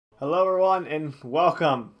Hello everyone and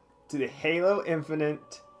welcome to the Halo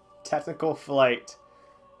Infinite technical flight.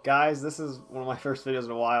 Guys, this is one of my first videos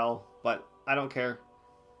in a while, but I don't care.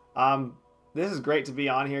 This is great to be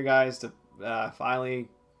on here, guys, to finally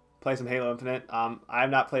play some Halo Infinite. I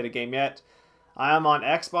have not played a game yet. I am on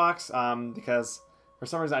Xbox because for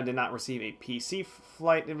some reason I did not receive a PC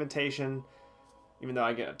flight invitation, even though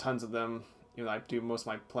I get tons of them. Even though I do most of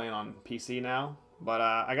my playing on PC now. But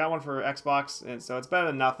I got one for Xbox, and so it's better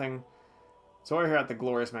than nothing. So we're here at the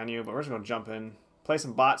glorious menu, but we're just going to jump in. Play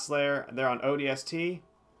some Bot Slayer. They're on ODST.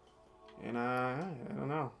 And I don't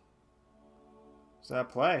know. So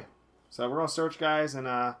play. So we're going to search, guys, and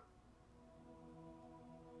I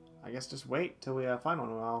guess just wait till we find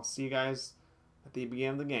one. I'll see you guys at the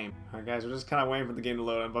beginning of the game. Alright, guys, we're just kind of waiting for the game to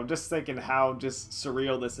load up. But I'm just thinking how just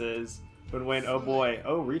surreal this is. When win, oh boy.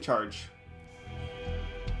 Oh, recharge.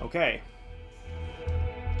 Okay.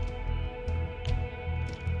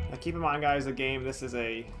 Now keep in mind, guys, the game, this is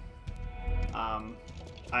a, I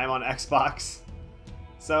am on Xbox,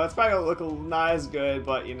 so it's probably going to look not as good,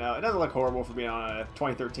 but, you know, it doesn't look horrible for being on a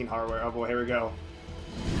 2013 hardware. Oh boy, here we go.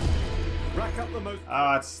 Rack up the most.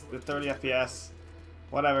 Oh, it's the 30 FPS.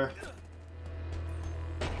 Whatever.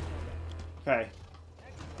 Okay.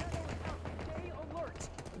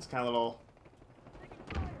 It's kind of little...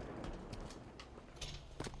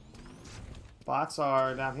 Bots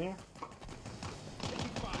are down here.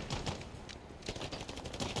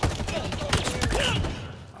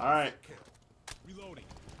 Alright. Reloading.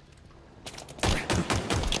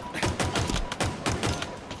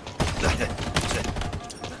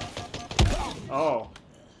 Oh.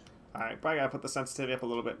 Alright, probably gotta put the sensitivity up a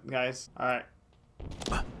little bit, guys. Alright.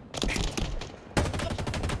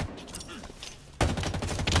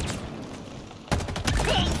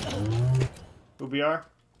 UBR.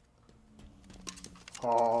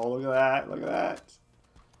 Oh, look at that. Look at that.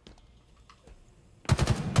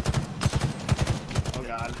 Oh,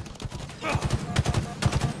 God.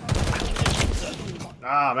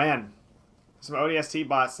 Ah, man. Some ODST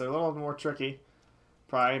bots. They're a little more tricky.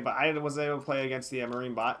 Probably, but I was able to play against the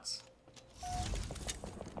Marine bots.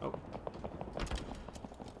 Oh.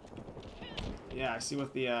 Yeah, I see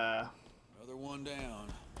what the, Another one down.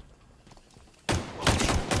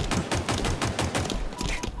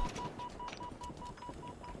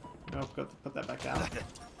 Nope, got to put that back down.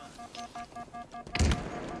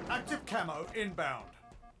 Active camo inbound.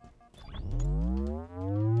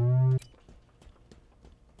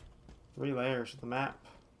 Three layers of the map.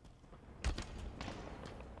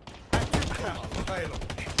 Active camo available.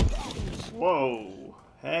 Whoa.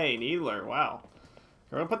 Hey, Needler. Wow.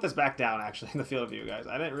 We're going to put this back down, actually, in the field of view, guys.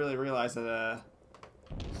 I didn't really realize that,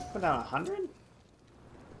 put down 100?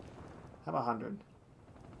 How about 100?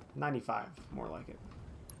 95, more like it.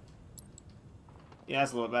 Yeah,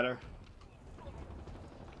 that's a little better.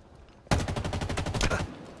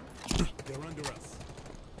 They're under us.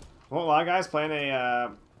 Well, a lot of guys playing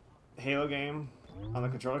a Halo game on the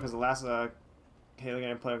controller, because the last Halo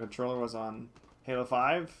game I played on controller was on Halo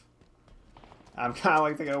 5. I'm kind of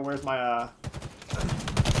like thinking, oh, where's my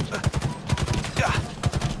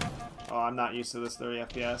Oh, I'm not used to this 30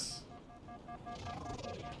 FPS.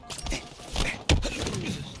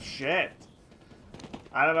 Shit.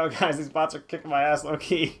 I don't know, guys. These bots are kicking my ass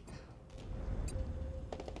low-key.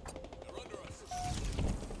 They're under us.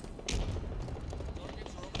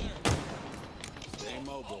 Targets are over there. Stay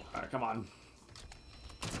mobile. Alright, come on.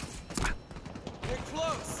 Get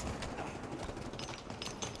close.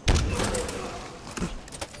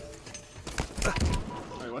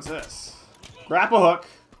 Wait, what's this? Grapple hook.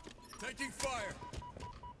 Taking fire.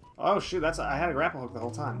 Oh shoot, that's I had a grapple hook the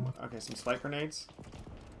whole time. Okay, some spike grenades.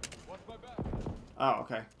 Watch my back. Oh,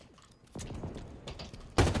 okay.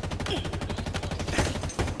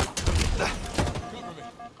 Cover me.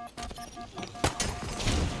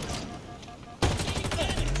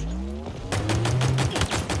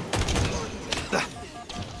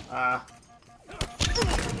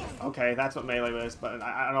 Okay, that's what melee is, but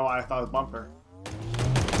I don't know why I thought it was bumper.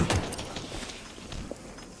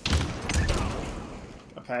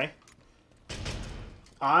 Okay.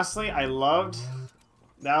 Honestly, I loved...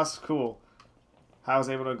 That was cool. How I was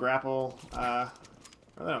able to grapple. I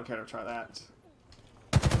really don't care to try that.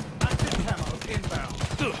 Active camo inbound.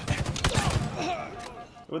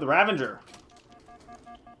 Ooh, the Ravager.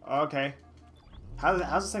 Okay. How's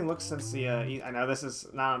this thing look since the... I know this is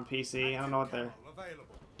not on PC. I don't know what they're... Available.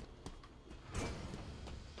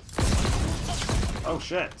 Oh,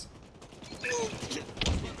 shit.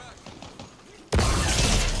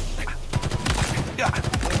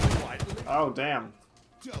 Oh, damn.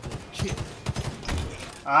 Double kill.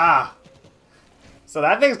 Ah! So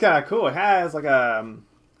that thing's kind of cool. It has like a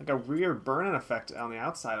weird burning effect on the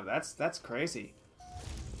outside of it. That's crazy.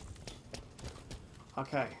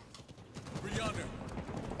 Okay.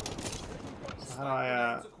 So how do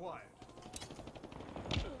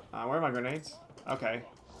I where are my grenades? Okay.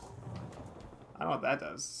 I don't know what that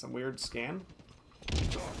does. Some weird scan.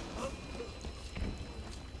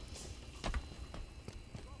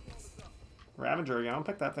 Ravager again. I'll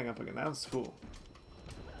pick that thing up again. That was cool.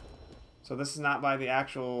 So this is not by the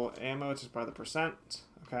actual ammo, it's just by the percent.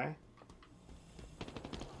 Okay.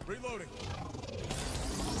 Reloading.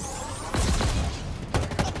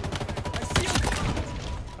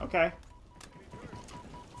 Okay.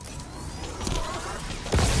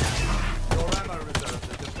 Your ammo reserves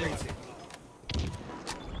are depleting.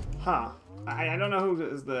 Huh. I don't know who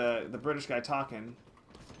is the British guy talking.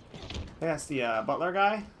 I think that's the butler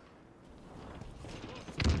guy.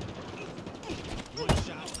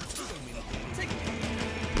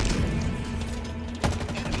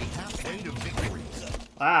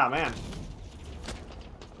 Ah, man.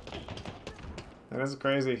 That is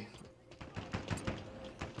crazy.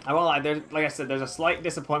 I won't lie, like I said, there's a slight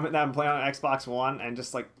disappointment that I'm playing on Xbox One and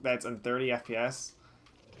just like that's in 30 FPS.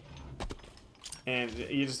 And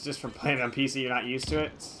you just from playing it on PC, you're not used to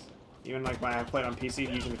it. Even like when I play it on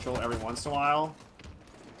PC, using the controller every once in a while.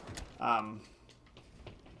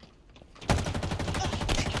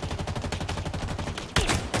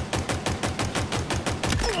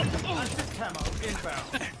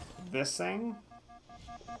 This thing?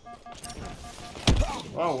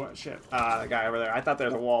 Oh, what shit. The guy over there. I thought there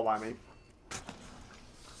was a wall by me.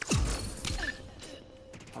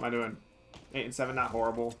 How am I doing? 8 and 7, not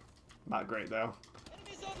horrible. Not great, though.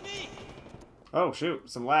 Oh, shoot.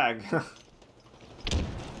 Some lag.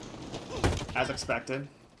 As expected.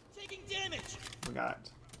 We got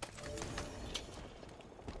it.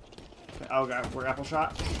 Okay, oh, God. We're apple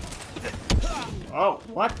shot. Oh,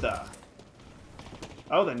 what the?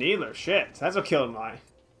 Oh, the needler. Shit. That's what killed my...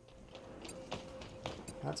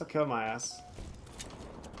 That's what killed my ass.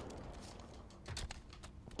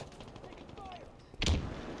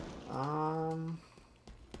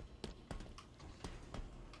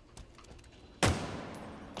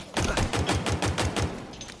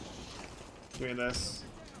 Give me this.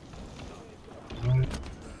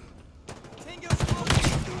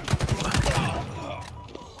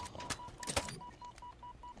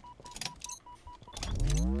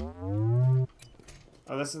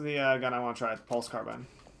 Oh, this is the gun I want to try. Pulse carbine.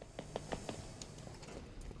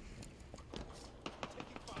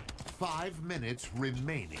 5 minutes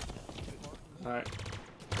remaining. Alright.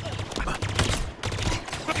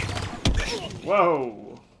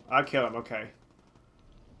 Whoa! I'll kill him, okay.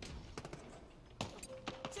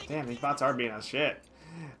 Damn, these bots are being a shit.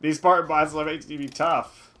 These Spartan bots will make you be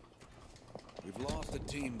tough. We've lost a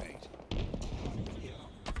teammate.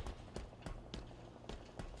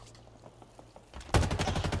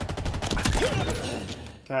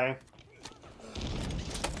 Okay.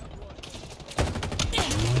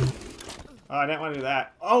 Oh, I didn't want to do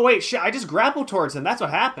that. Oh, wait, shit. I just grappled towards him. That's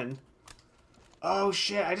what happened. Oh,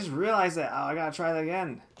 shit. I just realized that. Oh, I gotta try that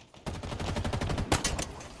again.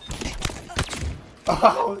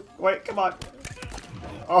 Oh, wait, come on.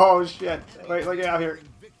 Oh, shit. Wait, let me get out here.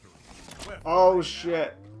 Oh,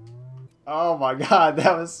 shit. Oh, my God.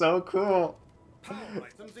 That was so cool.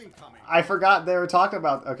 I forgot they were talking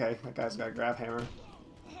about... Okay, that guy's got a grab hammer.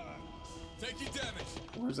 Taking damage.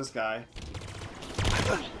 Where's this guy?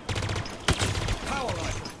 Power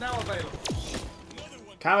rifle now available.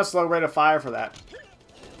 Kind of a slow rate of fire for that.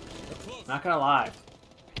 Not gonna lie.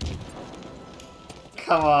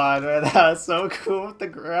 Come on, man. That was so cool with the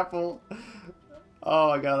grapple. Oh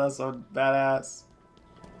my god, that's so badass.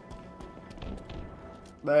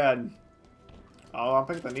 Man. Oh, I'll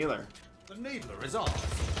pick the needler. The needler is ours.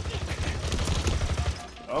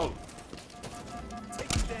 Oh.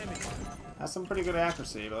 That's some pretty good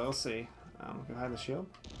accuracy, but we'll see. Can I hide the shield?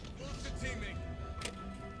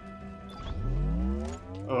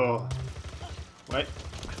 Oh. Wait.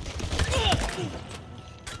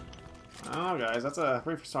 I don't know, guys. That's a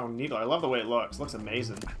pretty strong needler. I love the way it looks. It looks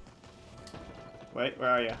amazing. Wait, where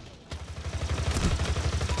are you?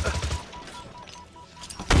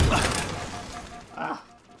 Ah.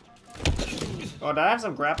 Oh, did I have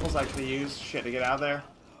some grapples I could use? Shit, to get out of there?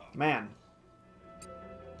 Man.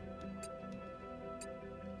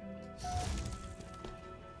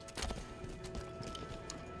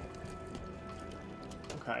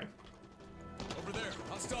 Okay. Over there,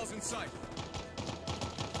 hostiles in sight.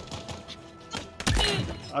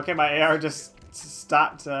 Okay, my AR just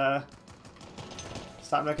stopped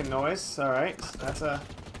making noise. All right, that's a.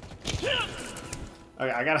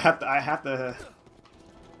 Okay, I have to.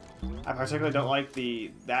 I particularly don't like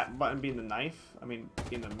that button being the knife. I mean,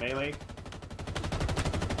 being the melee.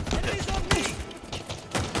 Enemies on me!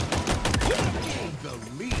 The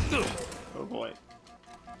lead. Oh boy.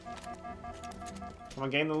 Come on,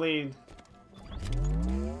 gain the lead.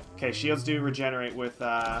 Okay, shields do regenerate with,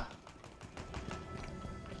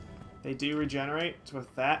 they do regenerate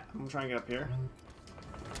with that. I'm trying to get up here.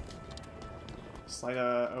 Slight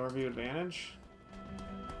overview advantage.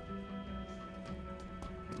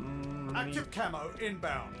 Active camo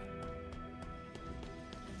inbound.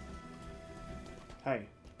 Hey.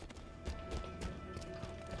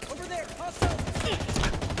 Over there, hostile!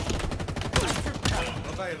 Active camo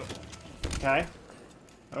available. Okay.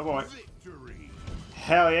 Oh boy. Victory.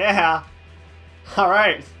 Hell yeah!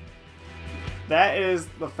 Alright. That is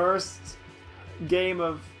the first game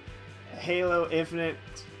of Halo Infinite.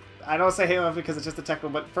 I don't say Halo Infinite because it's just a technical,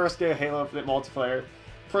 but first game of Halo Infinite multiplayer.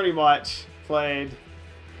 Pretty much played.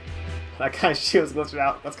 That kind of shield's glitched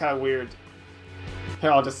out. That's kind of weird.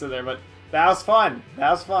 Here, I'll just sit there, but that was fun.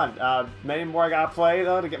 That was fun. Many more I gotta play,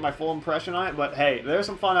 though, to get my full impression on it, but hey, there's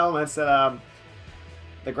some fun elements that,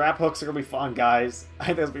 the grab hooks are gonna be fun, guys. I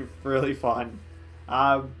think this will be really fun.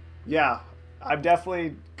 Yeah, I'm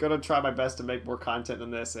definitely gonna try my best to make more content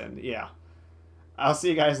than this, and yeah. I'll see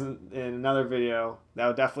you guys in another video. That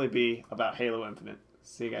will definitely be about Halo Infinite.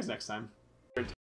 See you guys next time.